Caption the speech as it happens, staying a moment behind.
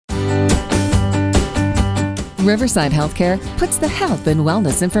Riverside Healthcare puts the health and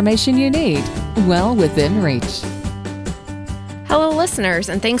wellness information you need well within reach. Hello, listeners,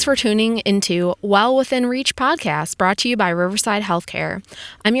 and thanks for tuning into Well Within Reach podcast brought to you by Riverside Healthcare.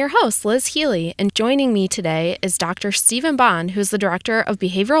 I'm your host, Liz Healy, and joining me today is Dr. Stephen Bond, who's the Director of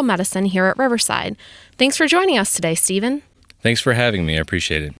Behavioral Medicine here at Riverside. Thanks for joining us today, Stephen. Thanks for having me. I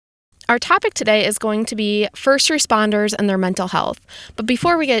appreciate it. Our topic today is going to be first responders and their mental health. But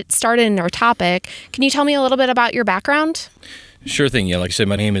before we get started in our topic, can you tell me a little bit about your background? Sure thing. Yeah, like I said,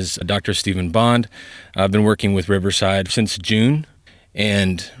 my name is Dr. Stephen Bond. I've been working with Riverside since June,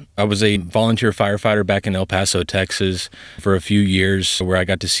 and I was a volunteer firefighter back in El Paso, Texas for a few years, where I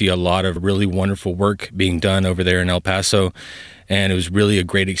got to see a lot of really wonderful work being done over there in El Paso, and it was really a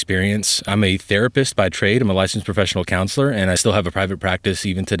great experience. I'm a therapist by trade. I'm a licensed professional counselor, and I still have a private practice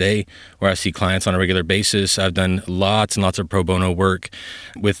even today where I see clients on a regular basis. I've done lots and lots of pro bono work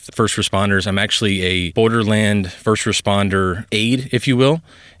with first responders. I'm actually a borderland first responder aide, if you will,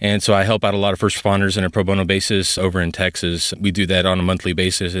 and so I help out a lot of first responders on a pro bono basis over in Texas. We do that on a monthly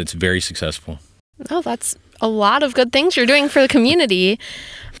basis. It's very successful. Oh, that's a lot of good things you're doing for the community.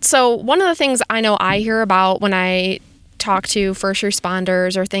 So one of the things I know I hear about when I talk to first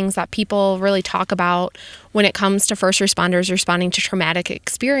responders, or things that people really talk about when it comes to first responders responding to traumatic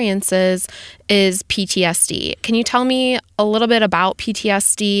experiences, is PTSD. Can you tell me a little bit about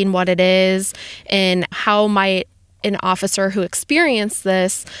PTSD and what it is, and how might an officer who experienced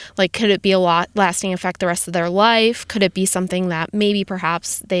this, could it be a lasting effect the rest of their life? Could it be something that maybe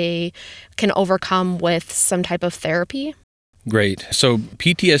perhaps they can overcome with some type of therapy? Great. So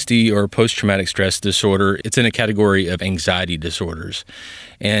PTSD, or post-traumatic stress disorder, it's in a category of anxiety disorders.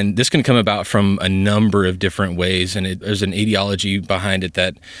 And this can come about from a number of different ways. And there's an etiology behind it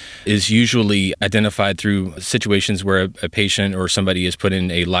that is usually identified through situations where a patient or somebody is put in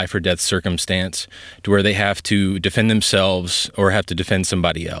a life or death circumstance to where they have to defend themselves or have to defend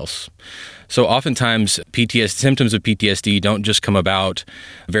somebody else. So oftentimes, symptoms of PTSD don't just come about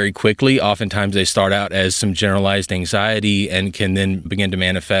very quickly. Oftentimes, they start out as some generalized anxiety and can then begin to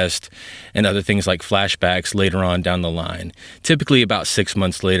manifest in other things like flashbacks later on down the line, typically about 6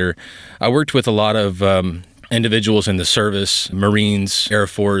 months later. I worked with a lot of individuals in the service, Marines, Air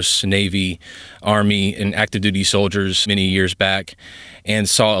Force, Navy, Army, and active duty soldiers many years back, and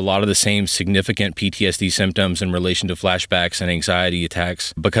saw a lot of the same significant PTSD symptoms in relation to flashbacks and anxiety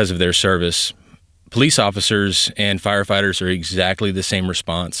attacks because of their service. Police officers and firefighters are exactly the same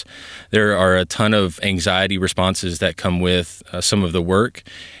response. There are a ton of anxiety responses that come with some of the work,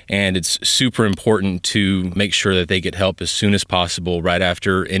 and it's super important to make sure that they get help as soon as possible right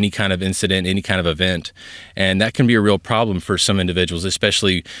after any kind of incident, any kind of event. And that can be a real problem for some individuals,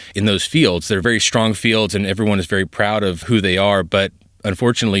 especially in those fields. They're very strong fields, and everyone is very proud of who they are, but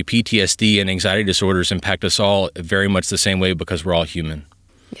unfortunately, PTSD and anxiety disorders impact us all very much the same way because we're all human.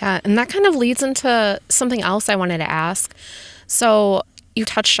 Yeah, and that kind of leads into something else I wanted to ask. So you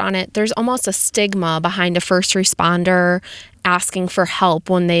touched on it. There's almost a stigma behind a first responder asking for help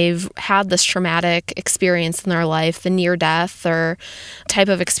when they've had this traumatic experience in their life, the near death or type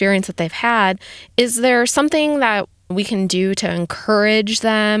of experience that they've had. Is there something that we can do to encourage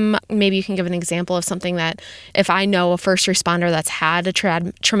them? Maybe you can give an example of something that, if I know a first responder that's had a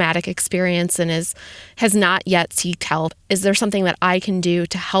traumatic experience and has not yet sought help, is there something that I can do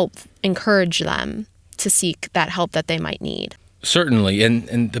to help encourage them to seek that help that they might need? Certainly.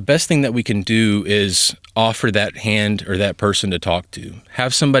 And the best thing that we can do is offer that hand or that person to talk to.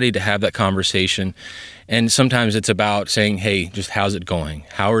 Have somebody to have that conversation. And sometimes it's about saying, hey, just how's it going?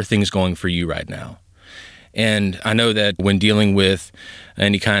 How are things going for you right now? And I know that when dealing with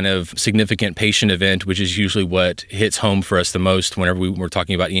any kind of significant patient event, which is usually what hits home for us the most whenever we're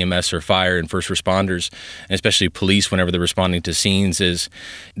talking about EMS or fire and first responders, and especially police whenever they're responding to scenes, is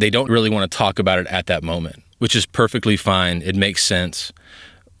they don't really want to talk about it at that moment, which is perfectly fine. It makes sense.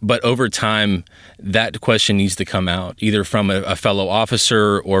 But over time, that question needs to come out, either from a fellow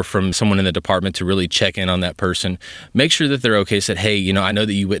officer or from someone in the department to really check in on that person. Make sure that they're okay, said, hey, I know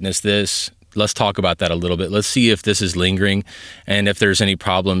that you witnessed this. Let's talk about that a little bit. Let's see if this is lingering and if there's any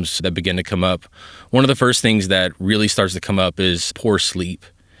problems that begin to come up. One of the first things that really starts to come up is poor sleep.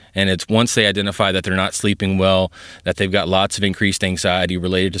 And it's once they identify that they're not sleeping well, that they've got lots of increased anxiety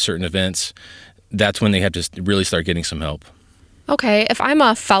related to certain events, that's when they have to really start getting some help. Okay, if I'm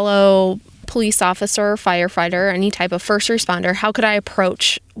a fellow police officer, firefighter, any type of first responder, how could I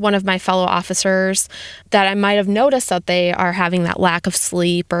approach one of my fellow officers that I might have noticed that they are having that lack of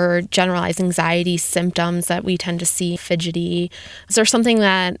sleep or generalized anxiety symptoms that we tend to see, fidgety? Is there something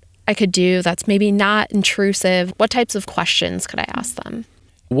that I could do that's maybe not intrusive? What types of questions could I ask them?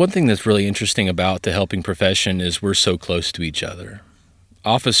 One thing that's really interesting about the helping profession is we're so close to each other.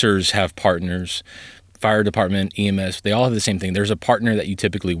 Officers have partners, fire department, EMS, they all have the same thing. There's a partner that you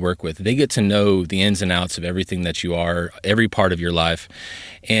typically work with. They get to know the ins and outs of everything that you are, every part of your life.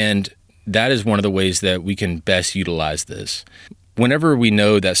 And that is one of the ways that we can best utilize this. Whenever we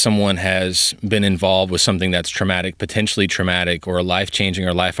know that someone has been involved with something that's traumatic, potentially traumatic, or a life-changing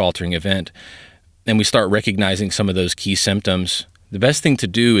or life-altering event, and we start recognizing some of those key symptoms, the best thing to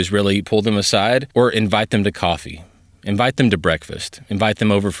do is really pull them aside or invite them to coffee. Invite them to breakfast, invite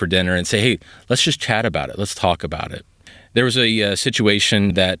them over for dinner and say, hey, let's just chat about it. Let's talk about it. There was a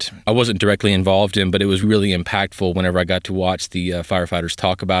situation that I wasn't directly involved in, but it was really impactful whenever I got to watch the firefighters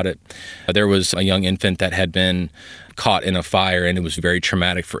talk about it. There was a young infant that had been caught in a fire, and it was very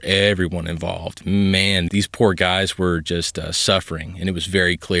traumatic for everyone involved. Man, these poor guys were just suffering, and it was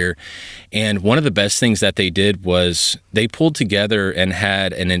very clear. And one of the best things that they did was they pulled together and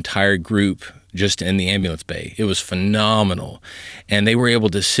had an entire group just in the ambulance bay. It was phenomenal. And they were able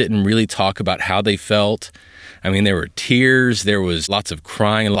to sit and really talk about how they felt. I mean, there were tears, there was lots of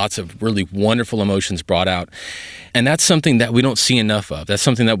crying, lots of really wonderful emotions brought out. And that's something that we don't see enough of. That's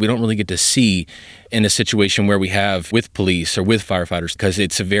something that we don't really get to see in a situation where we have with police or with firefighters, because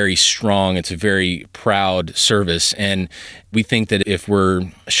it's a very strong, it's a very proud service. And we think that if we're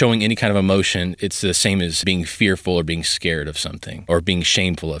showing any kind of emotion, it's the same as being fearful or being scared of something or being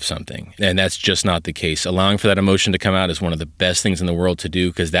shameful of something. And that's just not the case. Allowing for that emotion to come out is one of the best things in the world to do,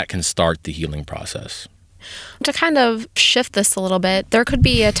 because that can start the healing process. To kind of shift this a little bit, there could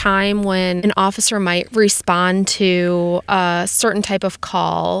be a time when an officer might respond to a certain type of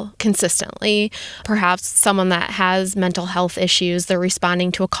call consistently. Perhaps someone that has mental health issues, they're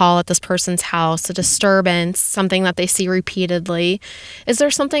responding to a call at this person's house, a disturbance, something that they see repeatedly. Is there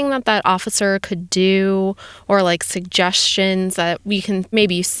something that that officer could do, or like suggestions that we can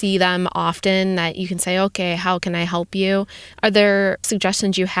maybe see them often that you can say, okay, how can I help you? Are there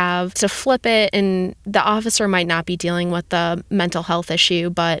suggestions you have to flip it, and the officer might not be dealing with the mental health issue,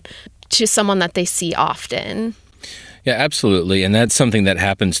 but to someone that they see often? Yeah, absolutely. And that's something that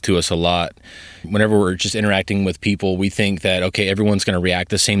happens to us a lot. Whenever we're just interacting with people, we think that, okay, everyone's going to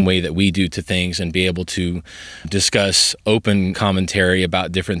react the same way that we do to things and be able to discuss open commentary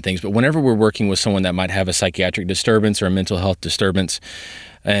about different things. But whenever we're working with someone that might have a psychiatric disturbance or a mental health disturbance,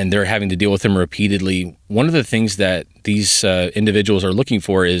 and they're having to deal with them repeatedly, one of the things that these individuals are looking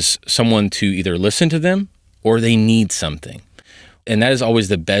for is someone to either listen to them or they need something. And that is always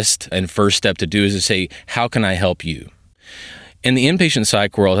the best and first step to do, is to say, how can I help you? In the inpatient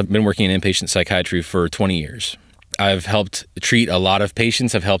psych world, I've been working in inpatient psychiatry for 20 years. I've helped treat a lot of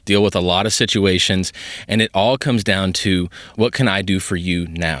patients. I've helped deal with a lot of situations. And it all comes down to, what can I do for you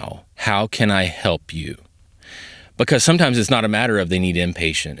now? How can I help you? Because sometimes it's not a matter of they need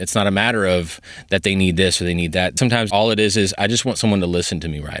inpatient. It's not a matter of that they need this or they need that. Sometimes all it is I just want someone to listen to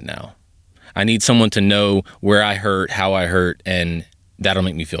me right now. I need someone to know where I hurt, how I hurt, and that'll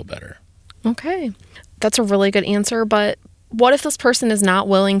make me feel better. Okay. That's a really good answer, but what if this person is not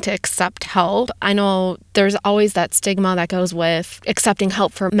willing to accept help? I know there's always that stigma that goes with accepting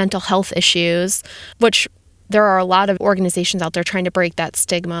help for mental health issues, which there are a lot of organizations out there trying to break that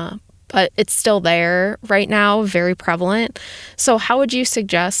stigma, but it's still there right now, very prevalent. So how would you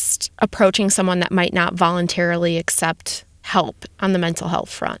suggest approaching someone that might not voluntarily accept help on the mental health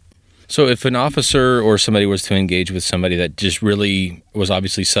front? So if an officer or somebody was to engage with somebody that just really was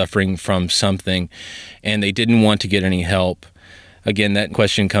obviously suffering from something and they didn't want to get any help, again, that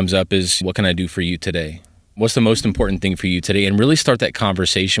question comes up is, what can I do for you today? What's the most important thing for you today? And really start that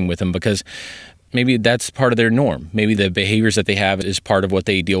conversation with them, because maybe that's part of their norm. Maybe the behaviors that they have is part of what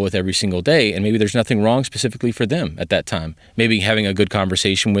they deal with every single day, and maybe there's nothing wrong specifically for them at that time. Maybe having a good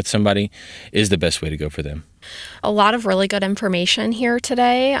conversation with somebody is the best way to go for them. A lot of really good information here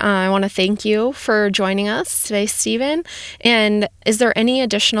today. I want to thank you for joining us today, Stephen. And is there any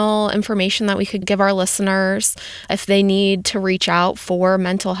additional information that we could give our listeners if they need to reach out for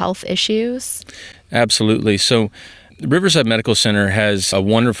mental health issues? Absolutely. So Riverside Medical Center has a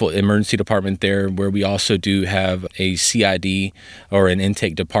wonderful emergency department there, where we also do have a CID or an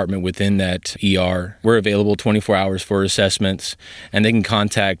intake department within that ER. We're available 24 hours for assessments, and they can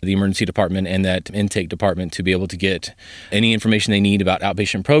contact the emergency department and that intake department to be able to get any information they need about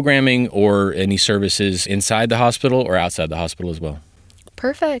outpatient programming or any services inside the hospital or outside the hospital as well.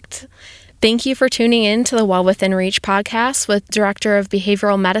 Perfect. Thank you for tuning in to the Well Within Reach podcast with Director of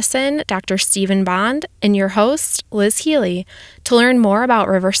Behavioral Medicine, Dr. Stephen Bond, and your host, Liz Healy. To learn more about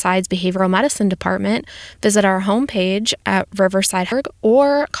Riverside's Behavioral Medicine Department, visit our homepage at riverside.org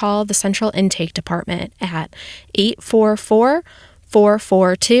or call the Central Intake Department at 844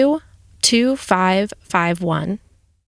 442 2551.